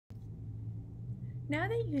Now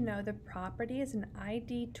that you know the properties and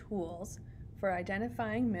ID tools for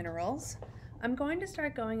identifying minerals, I'm going to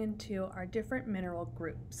start going into our different mineral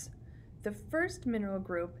groups. The first mineral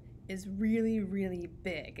group is really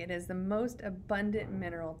big. It is the most abundant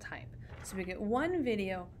mineral type. So we get one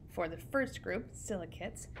video for the first group,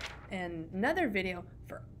 silicates, and another video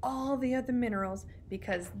for all the other minerals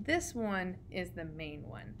because this one is the main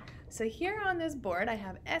one. So here on this board I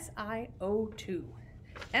have SiO2.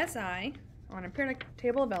 Si, on a periodic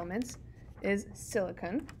table of elements, is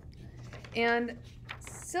silicon. And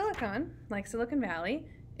silicon, like Silicon Valley,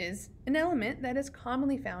 is an element that is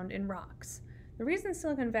commonly found in rocks. The reason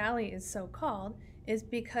Silicon Valley is so called is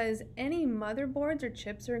because any motherboards or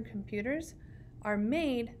chips or computers are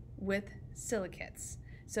made with silicates.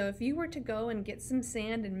 So if you were to go and get some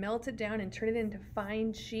sand and melt it down and turn it into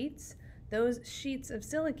fine sheets, those sheets of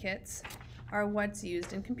silicates are what's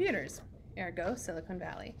used in computers, ergo Silicon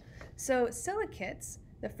Valley. So silicates,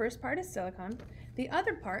 the first part is silicon. The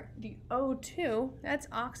other part, the O2, that's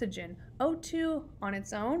oxygen. O2 on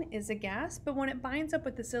its own is a gas, but when it binds up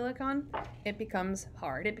with the silicon, it becomes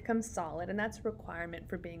hard, it becomes solid, and that's a requirement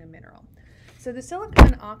for being a mineral. So the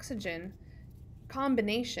silicon-oxygen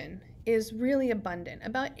combination is really abundant.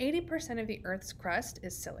 About 80% of the Earth's crust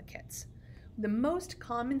is silicates. The most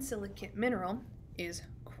common silicate mineral is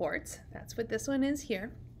quartz. That's what this one is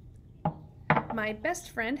here. My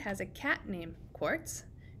best friend has a cat named Quartz,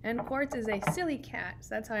 and quartz is a silly cat,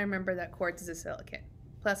 so that's how I remember that quartz is a silicate.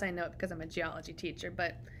 Plus I know it because I'm a geology teacher,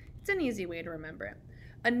 but it's an easy way to remember it.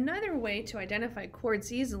 Another way to identify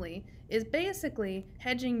quartz easily is basically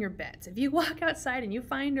hedging your bets. If you walk outside and you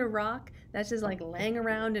find a rock that's just like laying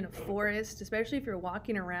around in a forest, especially if you're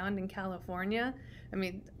walking around in California, I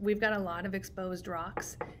mean, we've got a lot of exposed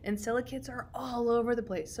rocks, and silicates are all over the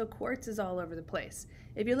place, so quartz is all over the place.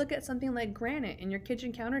 If you look at something like granite in your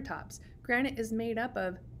kitchen countertops, granite is made up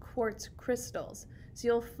of quartz crystals, so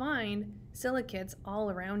you'll find silicates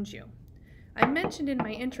all around you. I mentioned in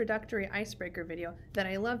my introductory icebreaker video that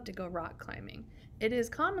I love to go rock climbing. It is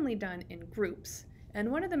commonly done in groups,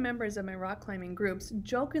 and one of the members of my rock climbing groups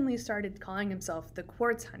jokingly started calling himself the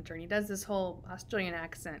Quartz Hunter, and he does this whole Australian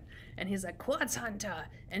accent, and he's like, "Quartz Hunter,"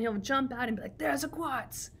 and he'll jump out and be like, "There's a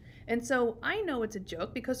quartz!" And so I know it's a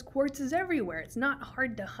joke because quartz is everywhere. It's not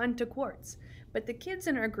hard to hunt a quartz. But the kids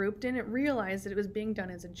in our group didn't realize that it was being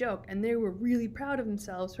done as a joke, and they were really proud of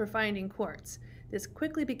themselves for finding quartz. This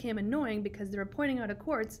quickly became annoying because they were pointing out a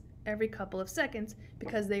quartz every couple of seconds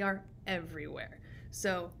because they are everywhere.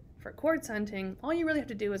 So for quartz hunting, all you really have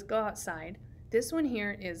to do is go outside. This one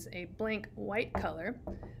here is a blank white color,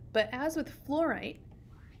 but as with fluorite,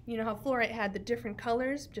 you know how fluorite had the different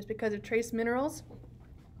colors just because of trace minerals?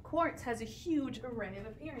 Quartz has a huge array of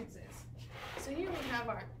appearances. So here we have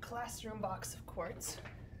our classroom box of quartz.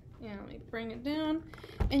 Yeah, let me bring it down.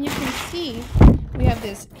 And you can see we have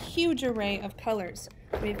this huge array of colors.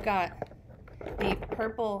 We've got the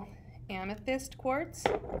purple amethyst quartz.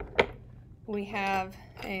 We have,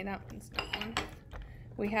 hey, that one's not one.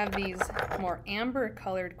 We have these more amber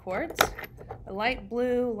colored quartz, a light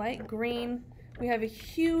blue, light green. We have a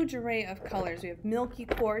huge array of colors. We have milky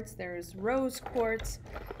quartz, there's rose quartz.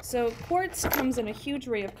 So quartz comes in a huge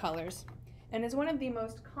array of colors and is one of the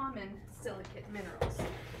most common silicate minerals.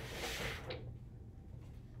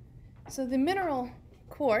 So the mineral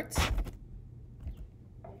quartz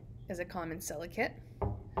is a common silicate.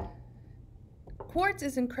 Quartz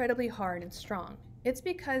is incredibly hard and strong. It's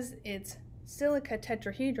because it's silica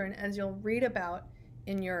tetrahedron, as you'll read about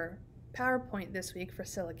in your PowerPoint this week for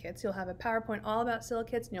silicates. You'll have a PowerPoint all about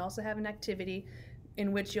silicates, and you also have an activity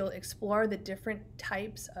in which you'll explore the different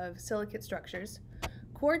types of silicate structures.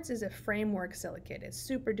 Quartz is a framework silicate. It's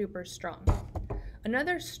super duper strong.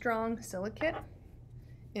 Another strong silicate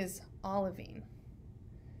is olivine.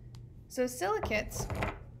 So silicates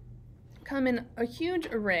come in a huge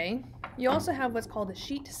array. You also have what's called a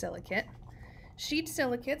sheet silicate. Sheet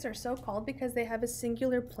silicates are so called because they have a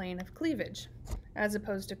singular plane of cleavage, as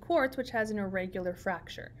opposed to quartz, which has an irregular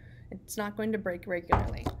fracture. It's not going to break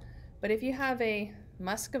regularly. But if you have a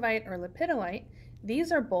muscovite or lepidolite,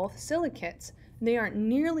 these are both silicates. They aren't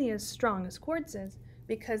nearly as strong as quartz is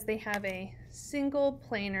because they have a single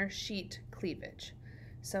planar sheet cleavage.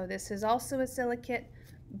 So this is also a silicate,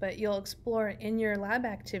 but you'll explore in your lab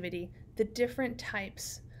activity the different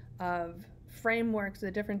types of frameworks, the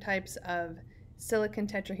different types of silicon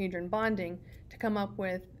tetrahedron bonding to come up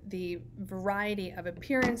with the variety of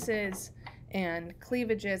appearances and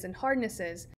cleavages and hardnesses